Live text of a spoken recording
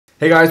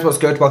Hey guys, what's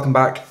good? Welcome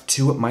back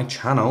to my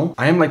channel.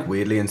 I am like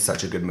weirdly in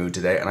such a good mood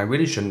today, and I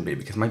really shouldn't be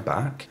because my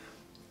back.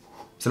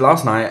 So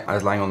last night I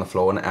was lying on the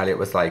floor and Elliot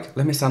was like,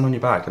 let me stand on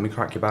your back, let me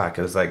crack your back.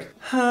 I was like,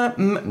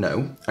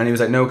 no. And he was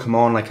like, no, come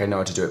on, like I know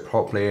how to do it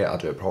properly, I'll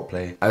do it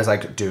properly. I was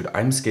like, dude,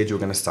 I'm scared you're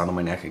gonna stand on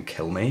my neck and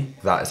kill me.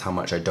 That is how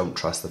much I don't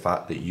trust the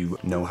fact that you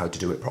know how to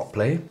do it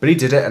properly. But he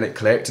did it and it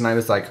clicked and I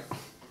was like,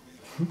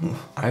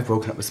 I've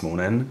woken up this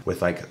morning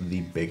with like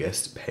the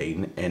biggest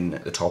pain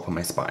in the top of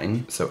my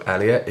spine. So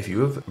Elliot, if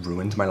you have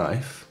ruined my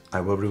life, I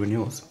will ruin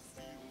yours.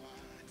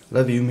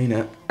 Love you, mean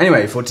it.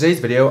 Anyway, for today's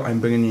video, I'm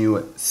bringing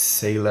you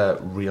Sailor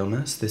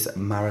Realness, this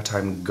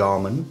maritime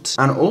garment,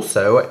 and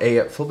also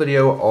a full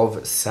video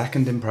of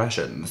second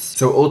impressions.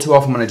 So all too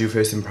often when I do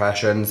first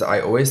impressions, I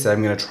always say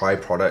I'm gonna try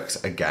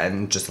products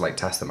again, just to like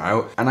test them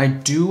out. And I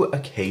do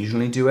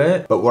occasionally do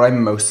it, but what I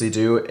mostly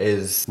do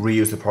is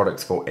reuse the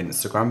products for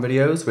Instagram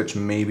videos, which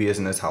maybe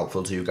isn't as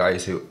helpful to you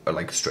guys who are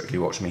like strictly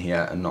watching me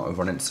here and not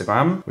over on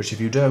Instagram, which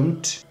if you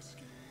don't,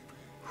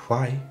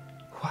 why?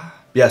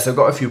 Yeah, so I've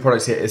got a few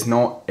products here. It's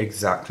not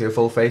exactly a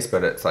full face,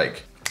 but it's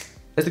like,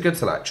 it's a good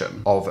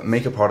selection of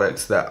makeup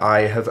products that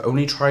I have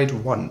only tried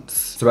once.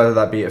 So whether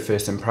that be at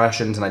first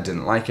impressions and I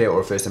didn't like it,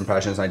 or first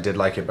impressions and I did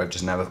like it, but I've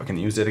just never fucking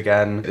used it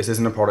again. This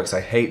isn't a products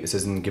I hate. This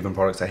isn't giving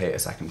products I hate a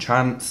second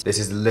chance. This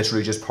is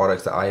literally just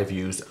products that I have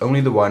used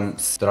only the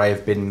once, that I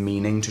have been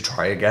meaning to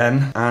try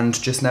again and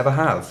just never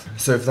have.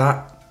 So if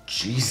that,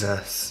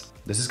 Jesus,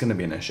 this is gonna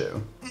be an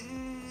issue.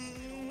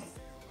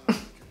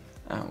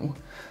 Ow.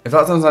 If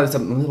that sounds like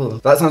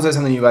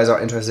something you guys are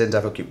interested in,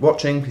 definitely keep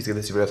watching. Please give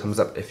this video a thumbs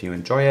up if you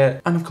enjoy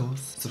it. And of course,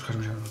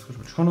 subscribe to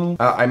my channel.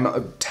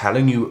 I'm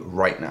telling you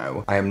right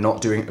now, I am not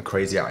doing a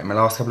crazy eye. In my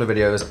last couple of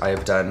videos, I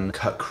have done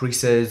cut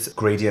creases,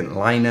 gradient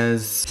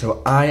liners.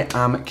 So I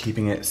am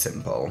keeping it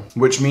simple,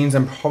 which means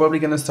I'm probably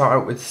gonna start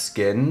out with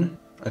skin,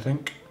 I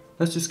think.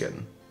 Let's do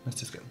skin.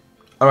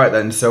 All right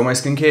then, so my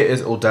skincare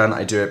is all done.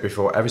 I do it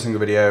before every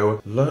single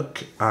video.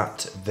 Look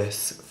at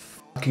this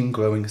fucking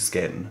glowing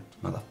skin,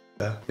 motherfucker.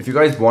 If you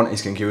guys want a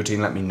skincare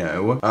routine, let me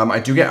know. I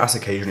do get asked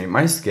occasionally.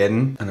 My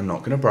skin, and I'm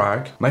not gonna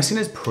brag, my skin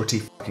is pretty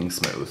fucking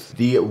smooth.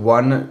 The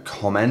one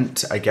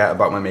comment I get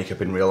about my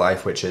makeup in real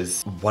life, which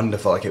is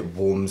wonderful, like it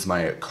warms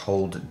my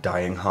cold,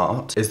 dying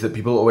heart, is that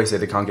people always say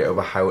they can't get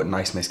over how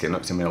nice my skin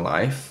looks in real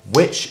life,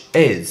 which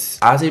is,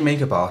 as a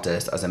makeup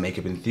artist, as a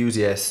makeup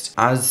enthusiast,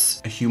 as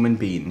a human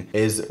being,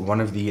 is one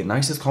of the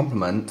nicest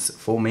compliments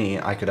for me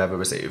I could ever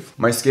receive.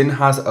 My skin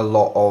has a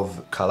lot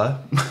of color,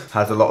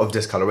 has a lot of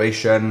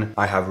discoloration.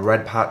 I have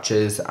red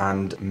patches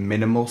and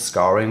minimal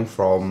scarring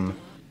from...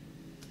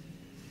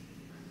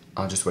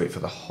 I'll just wait for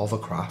the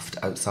hovercraft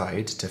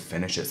outside to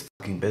finish its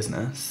fucking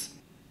business.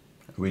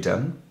 Are we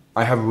done?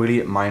 I have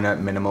really minor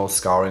minimal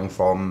scarring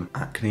from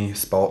acne,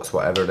 spots,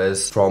 whatever it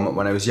is, from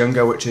when I was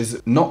younger, which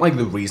is not like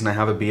the reason I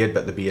have a beard,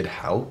 but the beard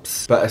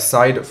helps. But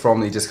aside from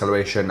the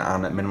discoloration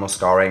and minimal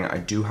scarring, I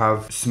do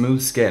have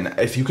smooth skin.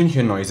 If you can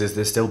hear noises,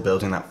 they're still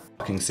building that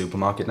fucking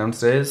supermarket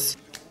downstairs.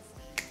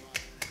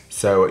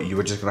 So you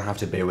were just gonna have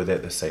to bear with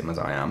it the same as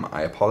I am.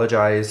 I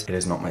apologize, it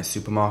is not my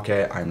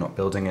supermarket, I'm not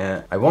building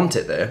it. I want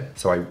it there,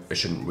 so I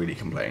shouldn't really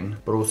complain,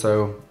 but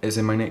also it's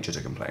in my nature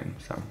to complain,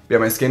 so. Yeah,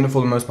 my skin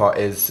for the most part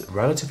is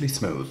relatively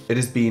smooth. It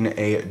has been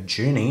a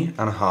journey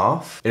and a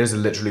half. It has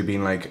literally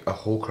been like a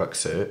Horcrux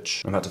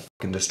search. I've had to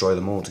fucking destroy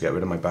them all to get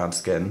rid of my bad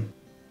skin.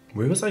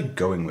 Where was I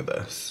going with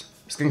this?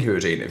 Skincare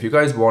routine. If you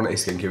guys want a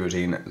skincare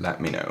routine,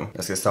 let me know.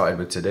 Let's get started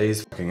with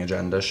today's fucking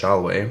agenda,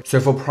 shall we? So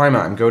for primer,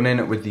 I'm going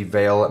in with the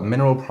Veil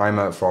Mineral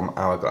Primer from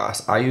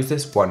Hourglass. I used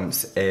this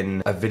once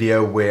in a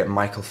video where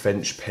Michael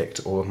Finch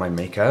picked all of my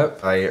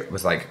makeup. I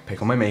was like,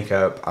 pick all my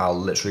makeup, I'll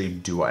literally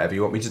do whatever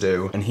you want me to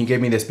do. And he gave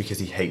me this because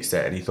he hates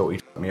it and he thought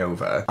he'd fuck me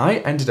over. I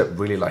ended up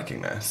really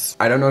liking this.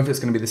 I don't know if it's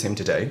gonna be the same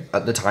today.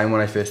 At the time when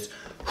I first...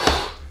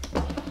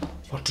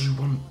 What do you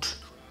want?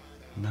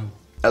 No.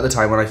 At the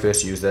time when I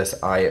first used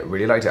this, I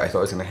really liked it. I thought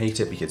I was gonna hate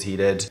it because he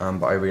did,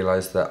 but I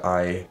realized that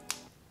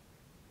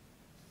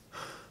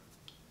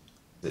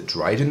it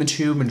dried in the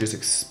tube and just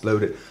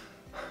exploded.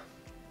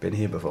 Been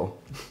here before.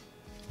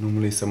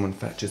 Normally someone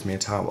fetches me a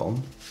towel.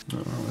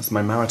 Oh, that's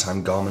my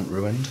maritime garment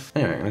ruined.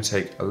 Anyway, I'm gonna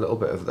take a little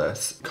bit of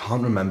this.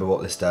 Can't remember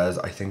what this does.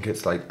 I think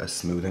it's like a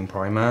smoothing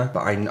primer,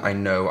 but I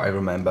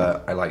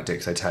remember I liked it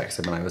because I texted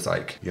him and I was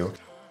like, yo.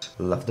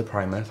 Love the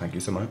primer, thank you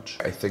so much.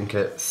 I think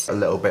it's a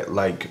little bit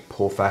like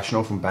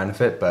Professional from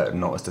Benefit, but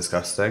not as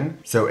disgusting.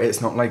 So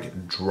it's not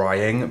like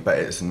drying, but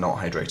it's not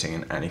hydrating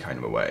in any kind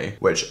of a way,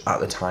 which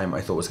at the time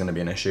I thought was gonna be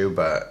an issue,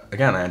 but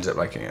again, I ended up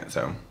liking it,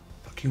 so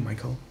fuck you,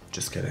 Michael.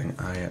 Just kidding,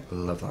 I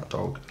love that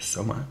dog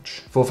so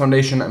much. For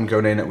foundation, I'm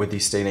going in with the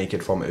Stay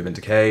Naked from Urban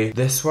Decay.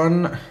 This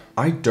one,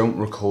 I don't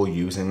recall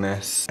using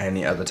this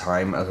any other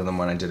time other than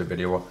when I did a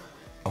video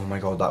Oh my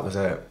god, that was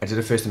it. I did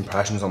a first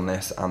impressions on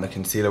this and the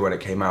concealer when it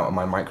came out, and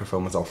my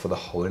microphone was off for the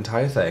whole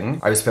entire thing.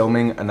 I was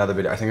filming another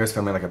video, I think I was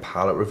filming like a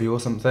palette review or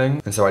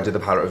something. And so I did the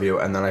palette review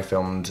and then I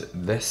filmed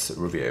this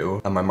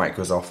review and my mic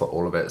was off for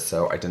all of it,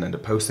 so I didn't end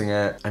up posting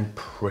it. I'm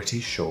pretty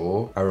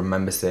sure I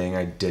remember saying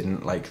I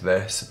didn't like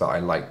this, but I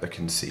liked the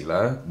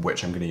concealer,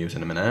 which I'm gonna use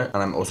in a minute.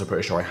 And I'm also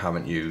pretty sure I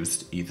haven't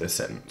used either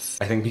since.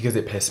 I think because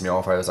it pissed me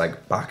off, I was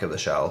like, back of the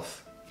shelf.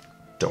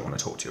 Don't want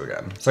to talk to you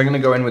again. So I'm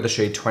going to go in with the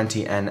shade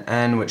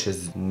 20NN, which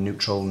is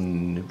neutral. I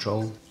don't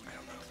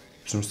know.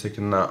 So I'm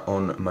sticking that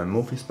on my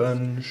Morphe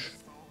sponge.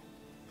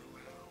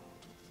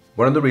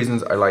 One of the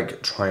reasons I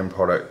like trying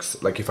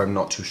products, like if I'm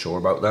not too sure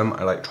about them,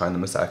 I like trying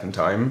them a second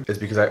time, is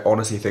because I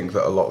honestly think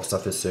that a lot of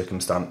stuff is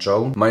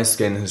circumstantial. My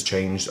skin has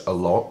changed a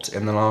lot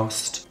in the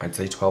last, I'd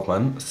say 12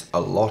 months,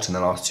 a lot in the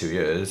last 2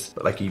 years,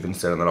 but like even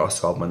still in the last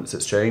 12 months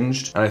it's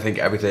changed. And I think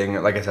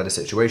everything, like I said, is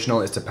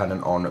situational. It's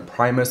dependent on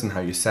primers and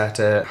how you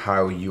set it,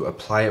 how you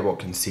apply it, what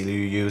concealer you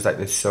use. Like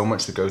there's so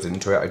much that goes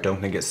into it. I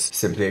don't think it's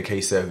simply a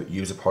case of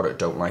use a product,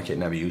 don't like it,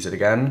 never use it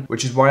again,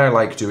 which is why I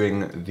like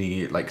doing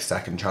the like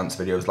second chance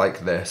videos like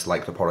this,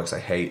 like the products I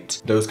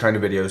hate, those kind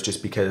of videos,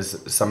 just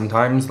because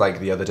sometimes, like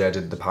the other day I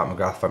did the Pat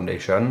McGrath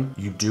foundation,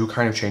 you do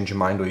kind of change your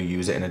mind or you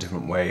use it in a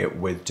different way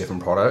with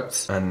different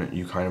products and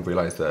you kind of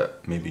realize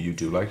that maybe you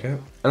do like it.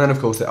 And then of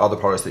course there are other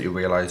products that you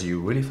realize you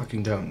really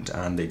fucking don't,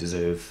 and they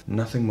deserve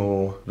nothing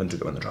more than to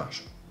go in the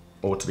trash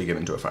or to be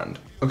given to a friend.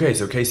 Okay,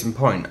 so case in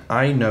point,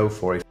 I know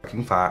for a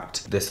fucking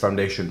fact this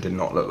foundation did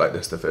not look like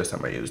this the first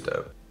time I used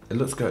it. It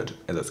looks good.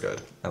 It looks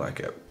good. I like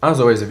it. As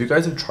always, if you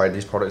guys have tried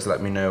these products,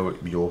 let me know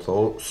your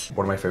thoughts.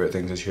 One of my favorite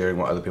things is hearing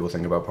what other people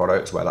think about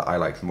products, whether I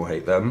like them or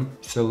hate them.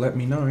 So let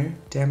me know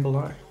down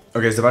below.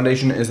 Okay, so the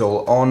foundation is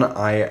all on.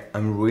 I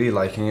am really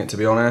liking it, to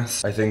be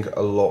honest. I think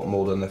a lot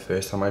more than the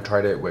first time I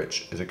tried it,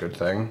 which is a good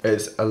thing.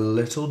 It's a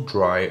little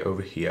dry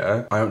over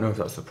here. I don't know if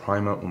that's the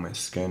primer or my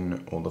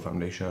skin or the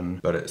foundation,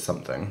 but it's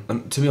something.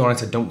 And to be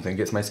honest, I don't think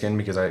it's my skin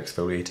because I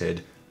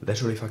exfoliated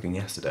literally fucking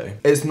yesterday.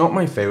 It's not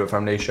my favorite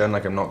foundation.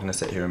 Like I'm not gonna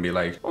sit here and be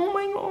like, oh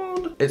my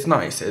god. It's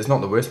nice. It's not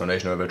the worst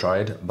foundation I've ever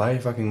tried by a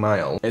fucking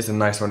mile. It's a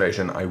nice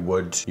foundation. I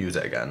would use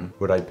it again.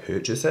 Would I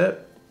purchase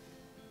it?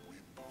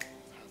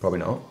 Probably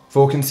not.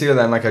 For concealer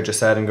then, like I just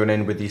said, I'm going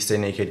in with the Stay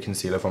Naked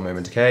concealer from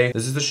Urban Decay.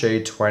 This is the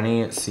shade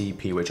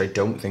 20CP, which I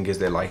don't think is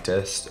their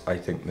lightest. I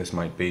think this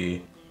might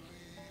be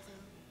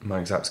my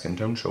exact skin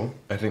tone, sure.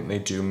 I think they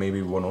do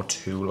maybe 1 or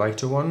 2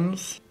 lighter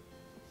ones.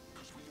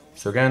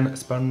 So again,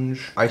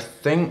 sponge. I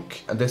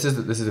think this is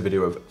a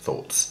video of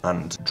thoughts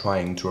and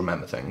trying to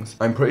remember things.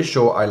 I'm pretty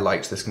sure I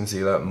liked this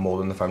concealer more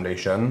than the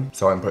foundation.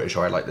 So I'm pretty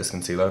sure I like this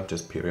concealer,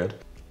 just period.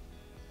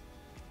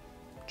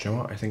 Do you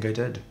know what? I think I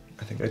did.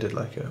 I think I did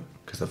like it,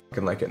 because I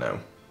fucking like it now.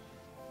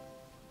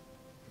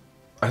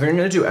 I think I'm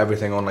going to do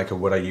everything on like a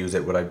would I use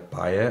it, would I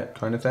buy it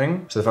kind of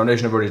thing. So the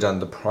foundation I've already done.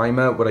 The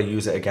primer, would I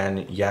use it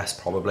again? Yes,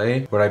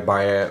 probably. Would I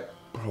buy it?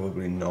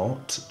 Probably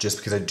not, just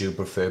because I do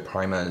prefer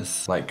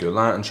primers like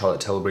Guerlain and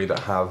Charlotte Tilbury that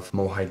have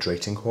more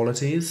hydrating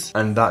qualities,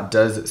 and that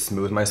does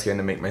smooth my skin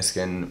and make my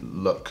skin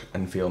look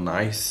and feel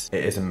nice.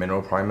 It is a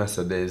mineral primer,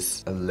 so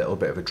there's a little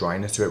bit of a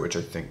dryness to it, which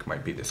I think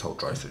might be this whole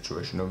dry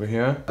situation over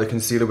here. The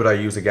concealer, would I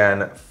use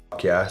again?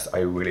 Fuck yes, I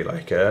really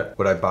like it.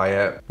 Would I buy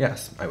it?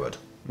 Yes, I would.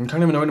 I'm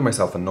kind of annoyed at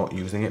myself for not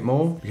using it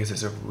more because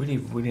it's a really,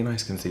 really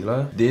nice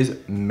concealer.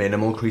 There's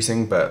minimal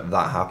creasing, but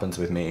that happens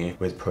with me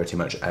with pretty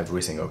much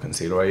every single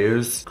concealer I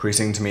use.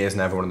 Creasing to me is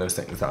never one of those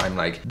things that I'm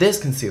like,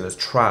 this concealer's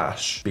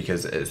trash,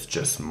 because it's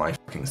just my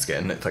fucking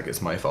skin. It's like,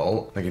 it's my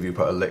fault. Like if you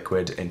put a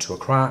liquid into a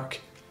crack,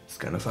 it's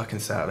gonna fucking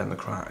settle in the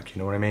crack, you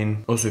know what I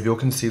mean? Also, if your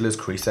concealer's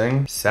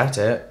creasing, set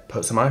it,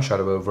 put some eyeshadow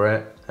over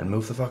it, and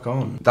move the fuck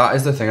on. That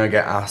is the thing I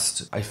get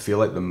asked, I feel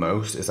like the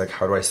most, is like,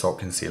 how do I stop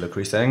concealer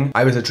creasing?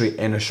 I was literally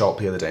in a shop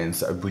the other day and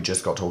so we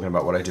just got talking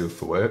about what I do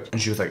for work, and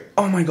she was like,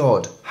 oh my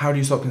god, how do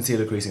you stop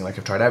concealer creasing? Like,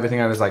 I've tried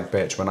everything. I was like,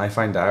 bitch, when I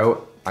find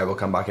out, I will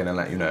come back in and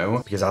let you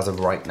know, because as of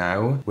right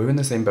now, we're in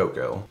the same boat,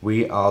 girl.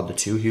 We are the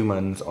 2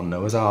 humans on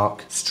Noah's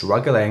Ark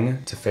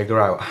struggling to figure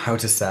out how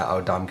to set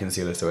our damn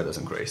concealer so it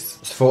doesn't crease.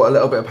 So for a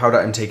little bit of powder,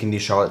 I'm taking the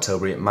Charlotte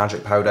Tilbury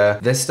Magic Powder.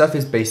 This stuff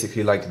is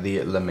basically like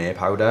the La Mer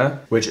powder,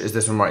 which is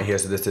this one right here.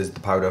 So this is the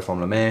powder from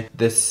La Mer.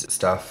 This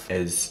stuff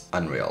is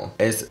unreal.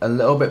 It's a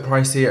little bit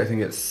pricey. I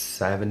think it's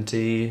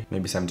 70,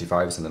 maybe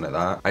 75, something like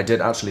that. I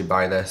did actually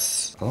buy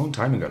this a long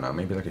time ago now,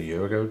 maybe like a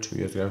year ago, 2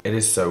 years ago. It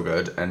is so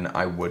good, and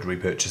I would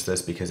repurchase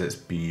this because it's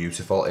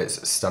beautiful.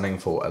 It's stunning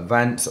for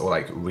events or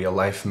like real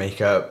life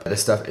makeup.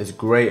 This stuff is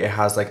great. It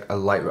has like a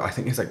light, I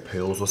think it's like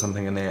pearls or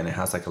something in there, and it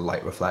has like a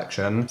light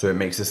reflection. So it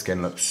makes the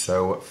skin look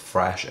so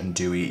fresh and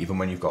dewy even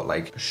when you've got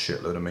like a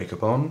shitload of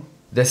makeup on.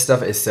 This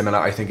stuff is similar.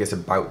 I think it's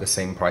about the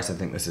same price. I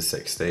think this is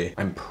 60.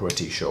 I'm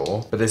pretty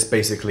sure. But this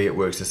basically, it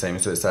works the same.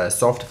 So it says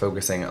soft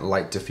focusing,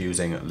 light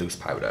diffusing, loose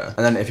powder.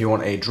 And then if you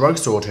want a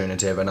drugstore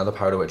alternative, another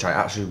powder which I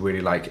actually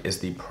really like is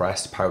the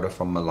pressed powder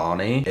from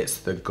Milani. It's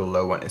the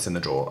glow one. It's in the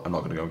drawer. I'm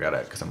not gonna go get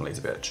it because I'm a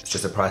lazy bitch. It's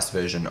just a pressed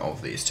version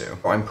of these two.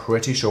 I'm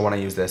pretty sure when I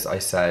use this, I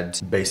said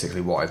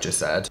basically what I've just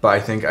said. But I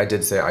think I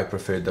did say I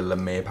preferred the La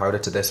Mer powder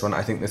to this one.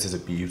 I think this is a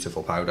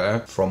beautiful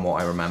powder from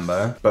what I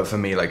remember. But for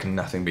me, like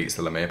nothing beats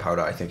the La Mer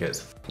powder. I think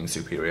it's fucking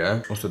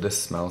superior. Also, this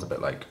smells a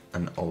bit like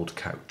an old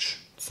couch.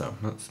 So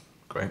that's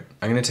great.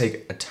 I'm gonna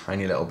take a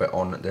tiny little bit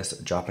on this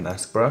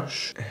Japanesque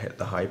brush, hit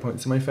the high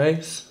points of my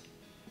face.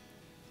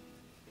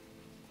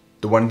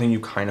 The one thing you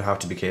kind of have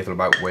to be careful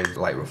about with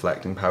light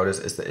reflecting powders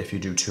is that if you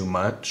do too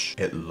much,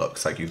 it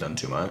looks like you've done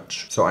too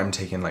much. So I'm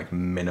taking like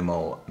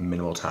minimal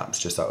taps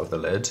just out of the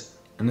lid.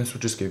 And this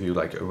will just give you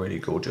like a really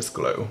gorgeous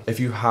glow. If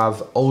you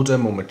have older,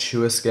 more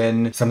mature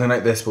skin, something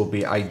like this will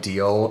be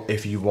ideal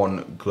if you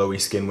want glowy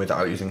skin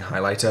without using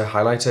highlighter.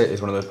 Highlighter is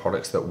one of those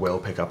products that will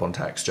pick up on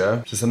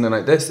texture. So something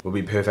like this will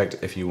be perfect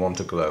if you want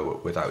to glow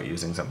without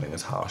using something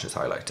as harsh as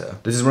highlighter.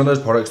 This is one of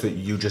those products that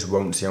you just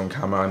won't see on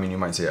camera. I mean, you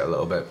might see it a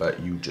little bit, but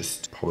you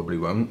just probably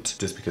won't,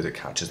 just because it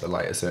catches the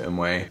light a certain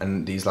way.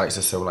 And these lights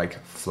are so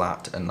like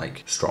flat and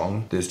like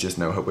strong. There's just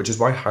no hope, which is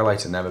why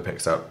highlighter never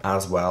picks up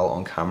as well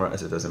on camera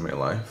as it does in real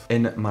life.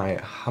 In my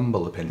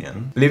humble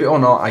opinion. Believe it or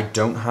not, I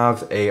don't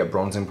have a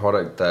bronzing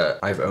product that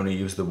I've only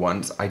used the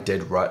once. I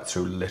did rut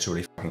through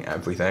literally fucking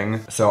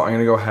everything. So I'm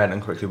gonna go ahead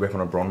and quickly whip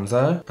on a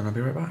bronzer and I'll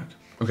be right back.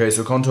 Okay,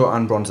 so contour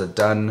and bronzer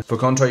done. For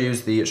contour, I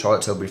use the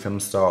Charlotte Tilbury Film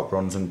Star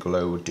Bronze and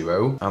Glow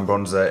Duo. And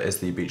bronzer is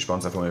the Beach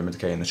Bronzer from Urban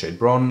Decay in the shade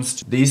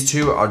Bronzed. These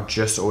two are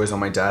just always on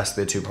my desk.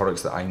 They're two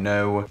products that I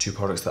know, two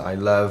products that I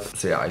love.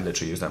 So yeah, I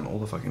literally use them all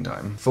the fucking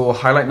time. For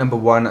highlight number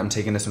one, I'm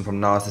taking this one from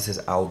NARS. This is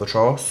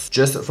Albatross.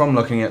 Just from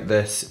looking at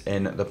this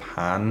in the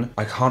pan,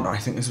 I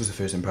think this was the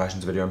first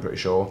impressions video, I'm pretty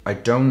sure. I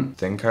don't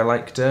think I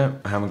liked it.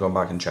 I haven't gone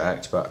back and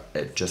checked, but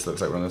it just looks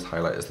like one of those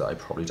highlighters that I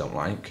probably don't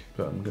like.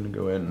 But I'm gonna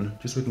go in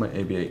just with my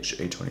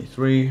ABH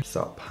A23,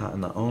 start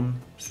patting that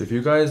on. So if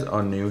you guys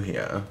are new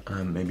here,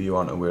 maybe you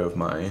aren't aware of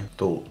my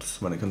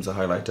thoughts when it comes to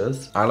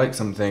highlighters. I like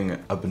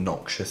something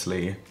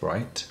obnoxiously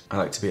bright. I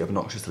like to be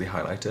obnoxiously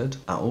highlighted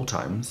at all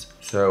times.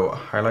 So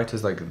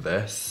highlighters like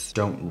this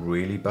don't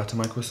really butter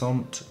my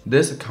croissant.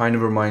 This kind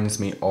of reminds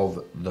me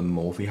of the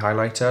Morphe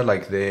highlighter,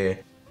 like they're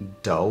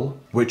dull,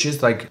 which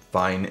is like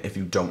fine if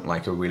you don't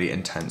like a really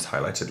intense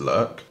highlighted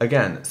look.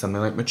 Again,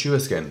 something like mature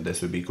skin,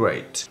 this would be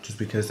great just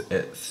because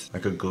it's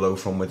like a glow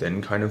from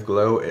within kind of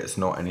glow. It's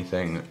not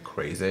anything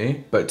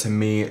crazy, but to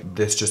me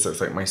this just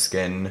looks like my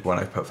skin when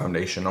I put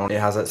foundation on.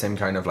 It has that same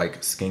kind of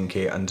like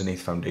skincare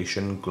underneath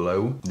foundation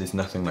glow. There's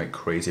nothing like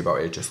crazy about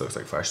it. It just looks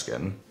like fresh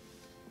skin.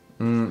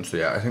 So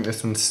yeah, I think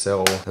this one's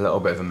still a little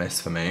bit of a miss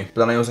for me.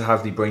 But then I also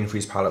have the Brain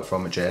Freeze palette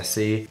from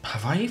JSC.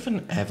 Have I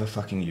even ever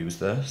fucking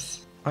used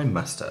this? I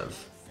must have.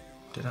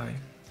 Did I?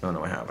 Oh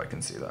no, I have. I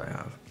can see that I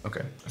have.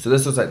 Okay, so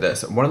this looks like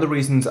this. One of the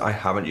reasons I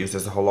haven't used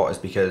this a whole lot is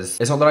because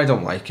it's not that I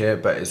don't like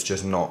it, but it's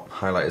just not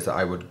highlighters that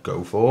I would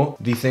go for.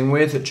 The thing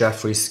with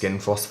Jeffree's Skin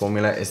Frost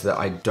formula is that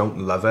I don't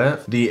love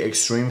it. The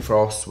Extreme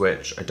Frost,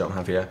 which I don't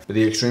have here, but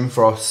the Extreme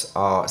Frosts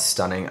are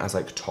stunning as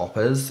like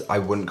toppers. I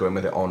wouldn't go in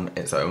with it on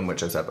its own,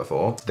 which I've said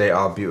before. They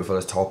are beautiful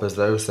as toppers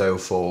though, so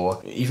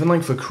for even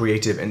like for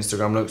creative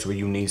Instagram looks where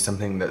you need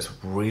something that's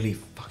really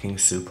fucking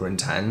super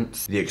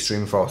intense, the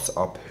Extreme Frosts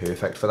are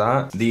perfect for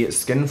that. The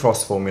Skin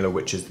Frost formula,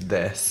 which is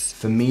this,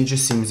 for me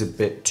just seems a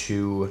bit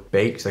too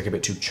baked, like a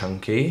bit too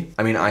chunky.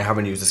 I mean, I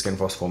haven't used the Skin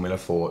Frost formula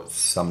for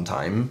some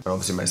time, and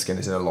obviously my skin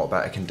is in a lot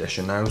better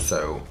condition now,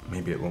 so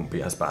maybe it won't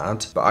be as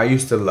bad. But I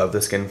used to love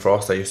the Skin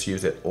Frost. I used to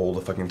use it all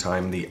the fucking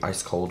time, the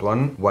ice cold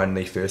one. When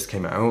they first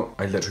came out,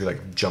 I literally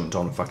like jumped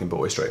on fucking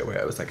bought it straight away.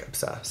 I was like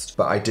obsessed.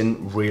 But I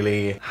didn't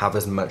really have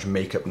as much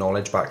makeup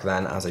knowledge back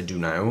then as I do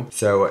now.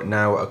 So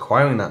now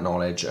acquiring that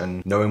knowledge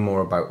and knowing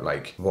more about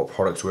like what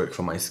products work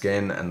for my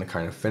skin and the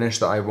kind of finish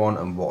that I want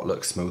and what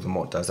looks smooth and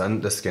what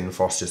doesn't, the Skin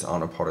Frost just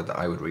aren't a product that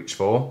I would reach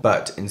for.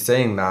 But in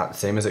saying that,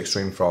 same as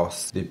Extreme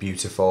Frost, they're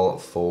beautiful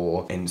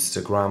for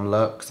Instagram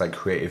looks, like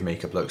creative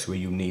makeup looks where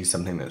you need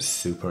something that's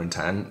super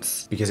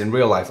intense. Because in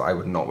real life, I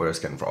would not wear a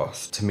Skin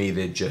Frost. To me,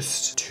 they're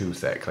just too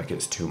thick, like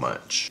it's too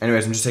much.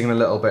 Anyways, I'm just taking a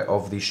little bit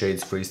of the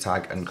shades Freeze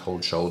Tag and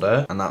Cold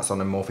Shoulder, and that's on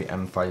a Morphe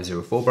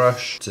M504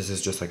 brush. So this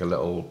is just like a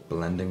little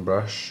blending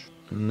brush.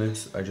 And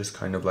this, I just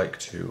kind of like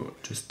to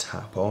just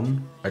tap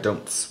on. I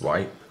don't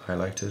swipe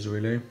highlighters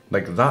really.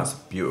 Like that's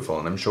beautiful,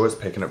 and I'm sure it's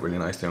picking up really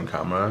nicely on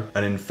camera,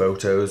 and in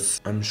photos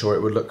I'm sure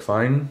it would look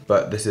fine,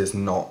 but this is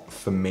not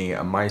for me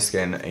and my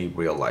skin a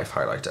real life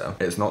highlighter.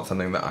 It's not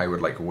something that I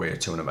would like wear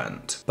to an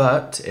event,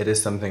 but it is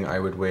something I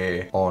would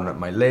wear on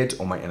my lid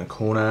or my inner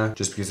corner,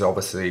 just because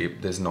obviously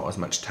there's not as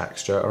much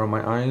texture around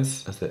my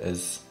eyes as there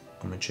is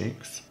on my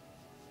cheeks.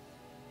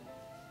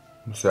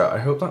 So I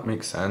hope that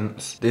makes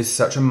sense. There's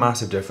such a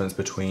massive difference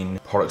between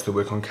products that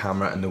work on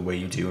camera and the way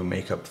you do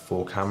makeup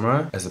for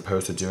camera as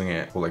opposed to doing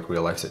it for like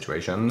real life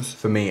situations.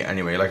 For me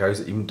anyway, like I was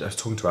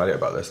talking to Elliot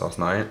about this last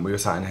night. We were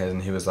sat in his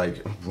and he was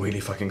like really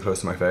fucking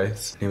close to my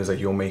face. He was like,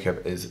 your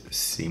makeup is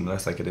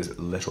seamless, like it is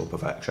literal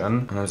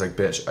perfection. And I was like,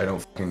 bitch, I don't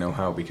fucking know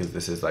how because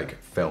this is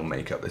like film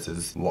makeup. This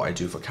is what I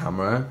do for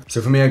camera.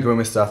 So for me, I go in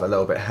with stuff a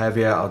little bit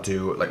heavier. I'll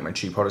do like my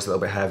cheap products a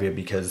little bit heavier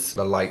because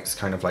the lights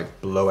kind of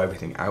like blow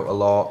everything out a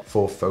lot.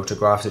 For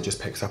photographs, it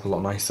just picks up a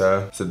lot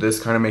nicer. So this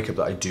kind of makeup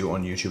that I do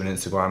on YouTube and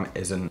Instagram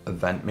is an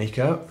event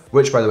makeup,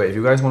 which by the way, if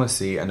you guys want to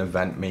see an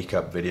event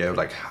makeup video,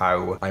 like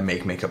how I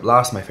make makeup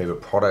last, my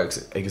favorite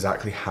products,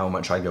 exactly how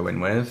much I go in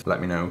with, let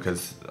me know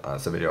because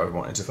that's a video I've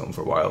wanted to film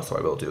for a while, so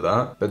I will do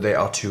that. But they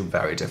are two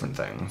very different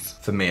things,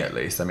 for me at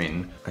least. I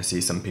mean, I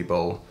see some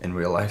people in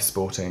real life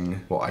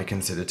sporting what I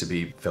consider to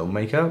be film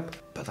makeup,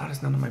 but that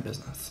is none of my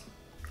business.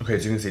 Okay,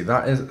 so you can see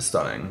that is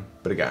stunning,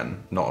 but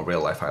again, not a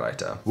real life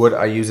highlighter. Would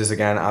I use this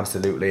again?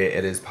 Absolutely.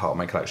 It is part of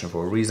my collection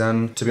for a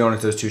reason. To be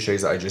honest, those two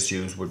shades that I just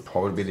used would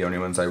probably be the only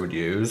ones I would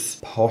use.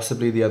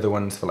 Possibly the other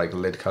ones for like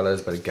lid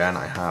colors, but again,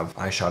 I have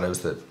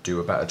eyeshadows that do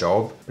a better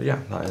job. But yeah,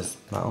 that is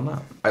that on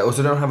that. I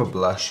also don't have a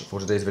blush for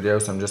today's video,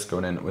 so I'm just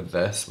going in with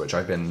this, which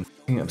I've been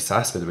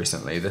obsessed with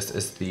recently. This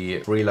is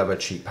the Free Lover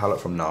Cheek palette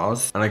from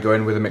NARS, and I go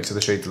in with a mix of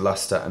the shades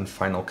Luster and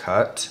Final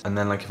Cut, and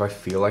then like if I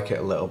feel like it,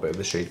 a little bit of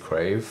the shade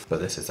Crave, but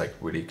this is like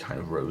really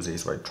kind of rosy,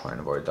 so I try and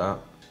avoid that,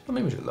 but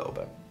maybe do a little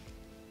bit.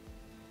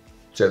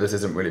 So this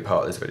isn't really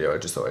part of this video, I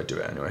just thought I'd do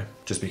it anyway,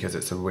 just because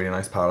it's a really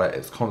nice palette.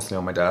 It's constantly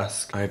on my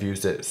desk. I've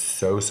used it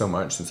so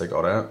much since I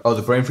got it. Oh,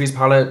 the Brain Freeze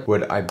palette,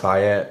 would I buy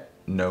it?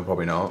 No,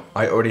 probably not.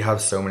 I already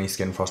have so many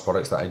Skin Frost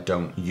products that I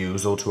don't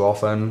use all too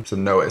often. So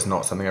no, it's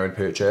not something I would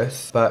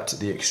purchase. But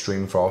the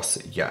Extreme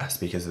Frost, yes,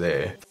 because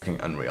they're fucking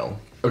unreal.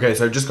 Okay,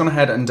 so I've just gone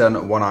ahead and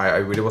done one eye. I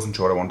really wasn't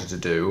sure what I wanted to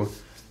do.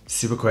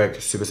 Super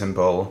quick, super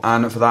simple.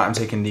 And for that, I'm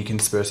taking the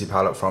Conspiracy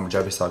palette from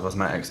Jeffree Star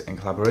Cosmetics in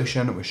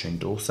collaboration with Shane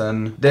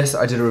Dawson. This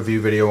I did a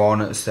review video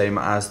on, same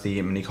as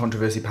the Mini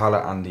Controversy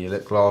palette and the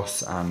lip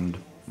gloss and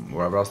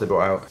wherever else they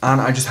brought out,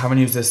 and I just haven't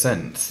used this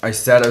since. I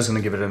said I was going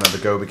to give it another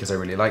go because I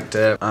really liked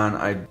it, and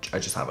I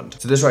just haven't.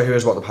 So this right here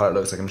is what the palette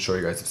looks like. I'm sure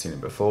you guys have seen it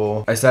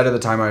before. I said at the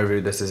time I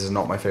reviewed this is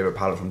not my favorite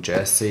palette from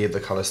JSC. The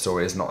color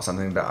story is not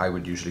something that I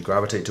would usually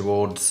gravitate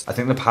towards. I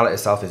think the palette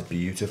itself is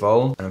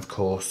beautiful, and of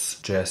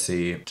course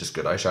JSC, just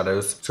good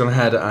eyeshadows. Just gonna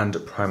head and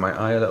prime my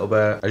eye a little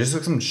bit. I just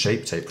took some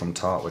Shape Tape from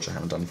Tarte, which I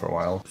haven't done for a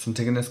while. So I'm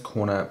taking this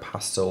Corner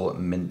Pastel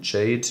Mint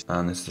shade,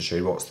 and this is the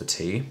shade What's the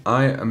Tea.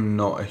 I am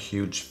not a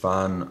huge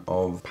fan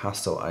of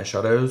pastel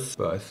eyeshadows,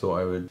 but I thought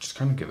I would just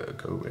kind of give it a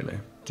go, really.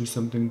 Do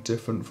something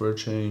different for a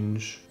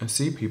change. I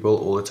see people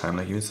all the time,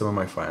 like even some of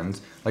my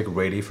friends, like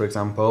Rayleigh for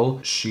example,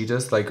 she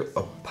does like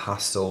a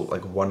pastel,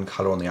 like one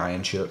color on the eye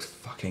and she looks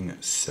fucking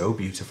so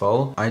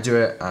beautiful. I do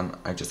it and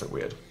I just look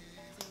weird.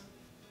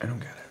 I don't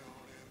get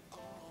it.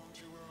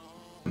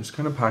 I'm just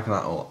kind of packing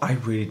that all. I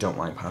really don't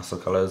like pastel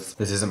colors.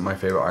 This isn't my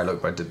favorite eye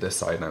look, but I did this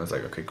side and I was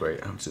like, okay,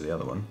 great, I have to do the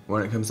other one.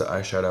 When it comes to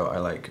eyeshadow, I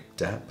like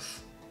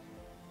depth.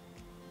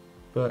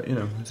 But, you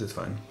know, this is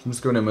fine. So I'm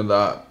just going in with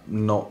that,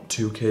 not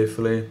too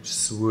carefully,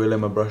 just swirling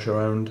my brush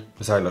around.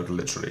 This eye look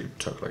literally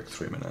took like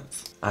 3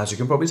 minutes, as you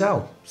can probably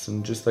tell. So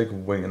I'm just like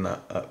winging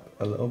that up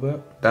a little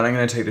bit. Then I'm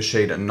going to take the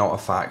shade Not a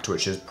Fact,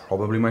 which is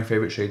probably my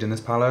favourite shade in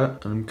this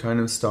palette. And I'm kind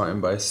of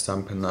starting by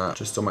stamping that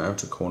just on my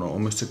outer corner,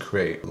 almost to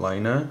create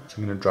liner. So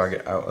I'm going to drag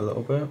it out a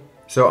little bit.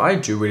 So I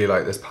do really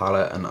like this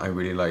palette and I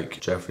really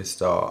like Jeffree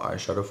Star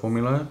eyeshadow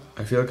formula.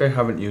 I feel like I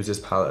haven't used this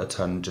palette a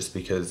ton just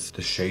because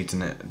the shades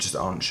in it just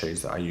aren't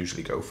shades that I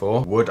usually go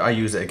for. Would I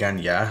use it again?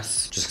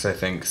 Yes. Just because I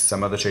think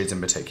some of the shades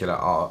in particular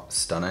are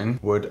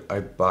stunning. Would I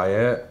buy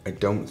it? I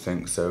don't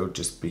think so,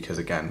 just because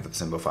again, for the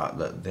simple fact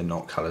that they're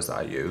not colors that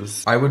I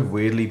use. I would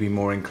weirdly be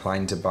more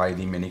inclined to buy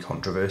the Mini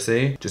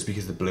Controversy just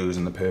because the blues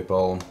and the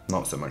purple,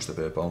 not so much the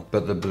purple,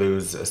 but the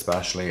blues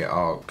especially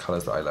are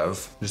colors that I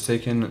love. I'm just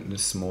taking the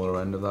smaller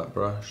end of that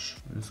brush.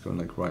 I'm just going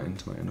like right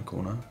into my inner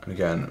corner. And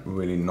again,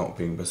 really not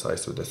being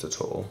precise with this at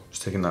all.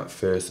 Just taking that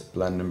first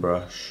blending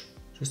brush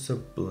just to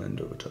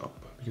blend over top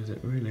because it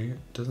really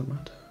doesn't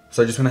matter.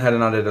 So I just went ahead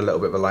and added a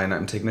little bit of a liner.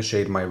 I'm taking the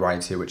shade My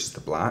Right here, which is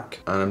the black,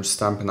 and I'm just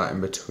stamping that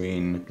in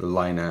between the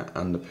liner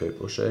and the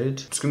purple shade.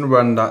 Just gonna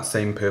run that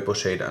same purple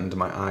shade under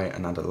my eye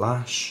and add a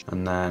lash,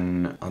 and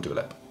then I'll do a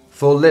lip.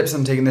 For lips,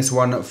 I'm taking this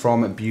one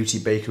from Beauty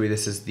Bakery.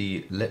 This is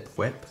the Lip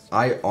Whip.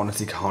 I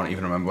honestly can't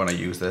even remember when I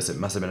used this. It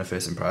must have been a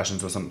first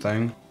impressions or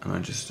something. And I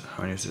just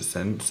haven't used it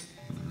since.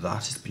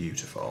 That is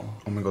beautiful.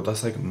 Oh my god,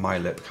 that's like my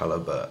lip color,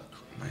 but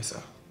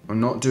nicer. I'm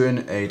not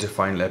doing a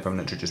defined lip, I'm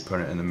literally just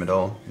putting it in the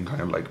middle and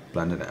kind of like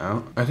blending it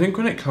out. I think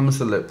when it comes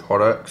to lip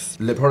products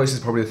is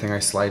probably the thing I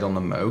slide on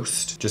the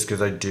most, just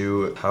because I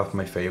do have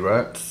my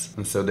favorites.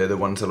 And so they're the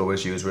ones I'll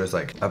always use, whereas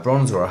like a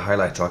bronzer or a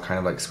highlighter, I'll kind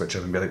of like switch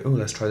up and be like, oh,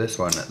 let's try this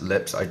one.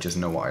 Lips, I just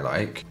know what I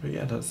like. But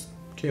yeah, that's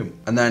cute.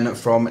 And then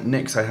from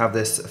NYX, I have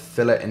this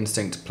Filler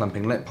Instinct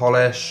Plumping Lip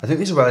Polish. I think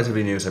these are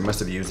relatively new, so I must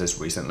have used this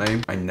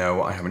recently. I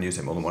know I haven't used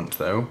it more than once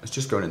though. It's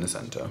just going in the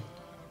center.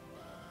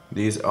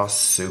 These are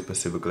super,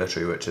 super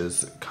glittery, which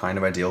is kind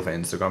of ideal for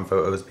Instagram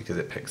photos because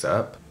it picks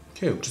up.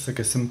 Cute, just like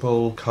a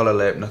simple colour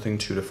lip, nothing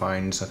too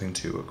defined, nothing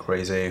too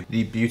crazy.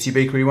 The Beauty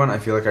Bakery one, I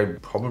feel like I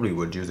probably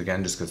would use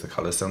again just because the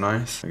colour's so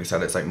nice. Like I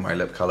said, it's like my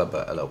lip colour,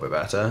 but a little bit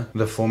better.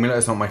 The formula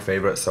is not my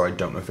favourite, so I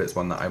don't know if it's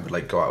one that I would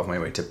like go out of my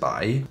way to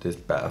buy. There's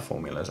better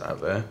formulas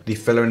out there. The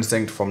Filler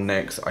Instinct from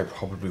NYX, I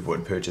probably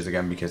would purchase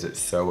again because it's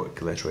so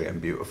glittery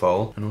and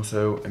beautiful. And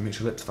also, it makes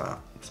your lips fat,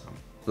 so.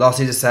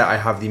 Lastly to set, I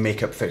have the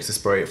Makeup Fixer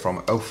Spray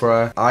from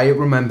Ofra. I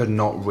remember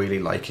not really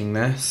liking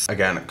this.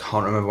 Again, I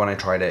can't remember when I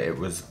tried it. It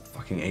was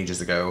fucking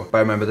ages ago. But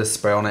I remember the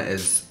spray on it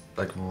is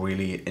like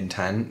really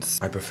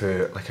intense. I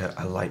prefer like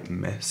a light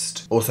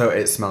mist. Also,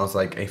 it smells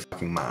like a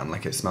fucking man.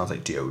 Like it smells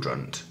like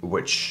deodorant,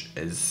 which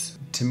is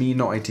to me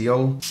not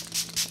ideal.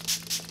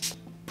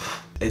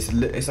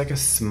 It's like a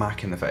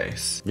smack in the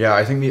face. Yeah,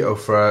 I think the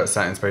Ofra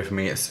setting spray for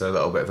me is still a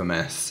little bit of a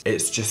miss.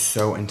 It's just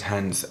so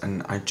intense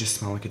and I just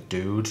smell like a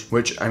dude,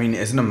 which I mean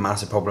isn't a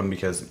massive problem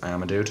because I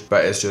am a dude,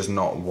 but it's just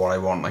not what I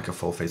want like a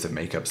full face of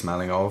makeup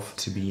smelling of,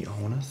 to be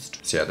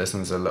honest. So yeah, this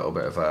one's a little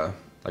bit of a,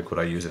 like would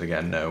I use it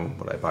again? No.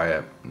 Would I buy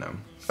it? No.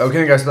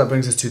 Okay guys, so that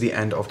brings us to the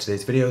end of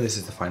today's video. This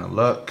is the final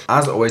look.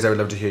 As always, I would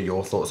love to hear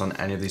your thoughts on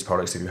any of these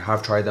products if you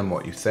have tried them,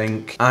 what you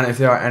think. And if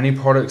there are any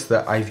products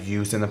that I've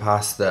used in the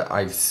past that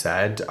I've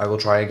said I will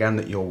try again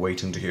that you're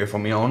waiting to hear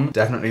from me on,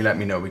 definitely let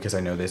me know because I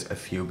know there's a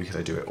few because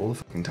I do it all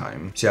the fucking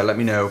time. So yeah, let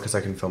me know because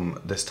I can film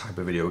this type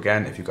of video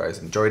again if you guys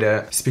enjoyed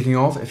it. Speaking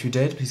of, if you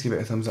did, please give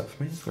it a thumbs up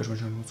for me. Subscribe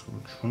to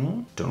my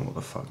channel. Don't know what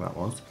the fuck that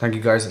was. Thank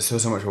you guys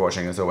so much for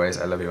watching. As always,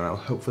 I love you and I'll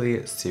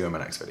hopefully see you in my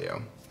next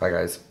video. Bye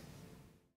guys.